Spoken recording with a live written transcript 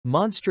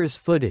Monstrous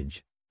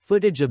footage.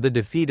 Footage of the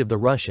defeat of the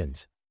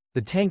Russians.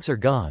 The tanks are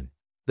gone.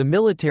 The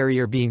military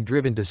are being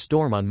driven to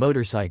storm on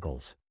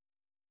motorcycles.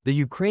 The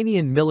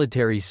Ukrainian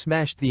military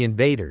smashed the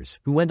invaders,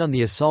 who went on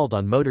the assault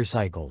on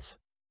motorcycles.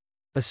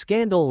 A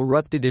scandal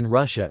erupted in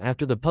Russia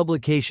after the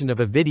publication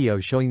of a video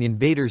showing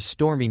invaders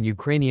storming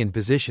Ukrainian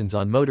positions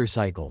on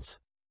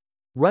motorcycles.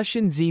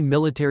 Russian Z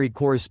military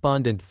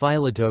correspondent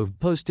Filatov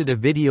posted a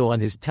video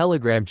on his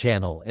Telegram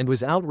channel and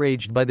was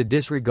outraged by the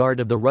disregard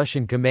of the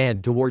Russian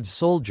command towards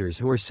soldiers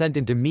who are sent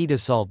into meat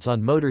assaults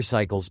on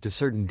motorcycles to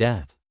certain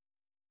death.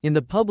 In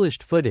the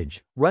published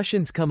footage,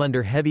 Russians come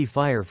under heavy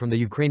fire from the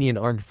Ukrainian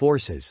armed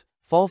forces,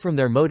 fall from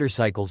their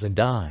motorcycles and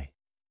die.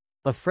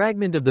 A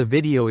fragment of the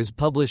video is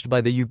published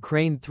by the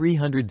Ukraine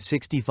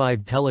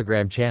 365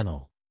 Telegram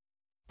channel.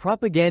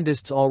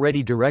 Propagandists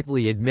already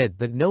directly admit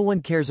that no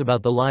one cares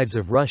about the lives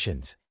of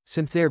Russians,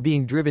 since they are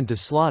being driven to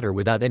slaughter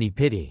without any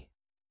pity.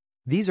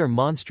 These are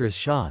monstrous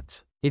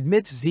shots,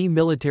 admits Z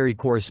military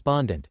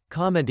correspondent,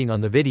 commenting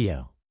on the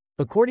video.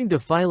 According to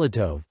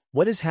Filatov,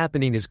 what is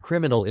happening is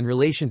criminal in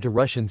relation to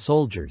Russian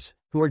soldiers,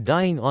 who are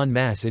dying en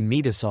masse in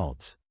meat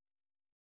assaults.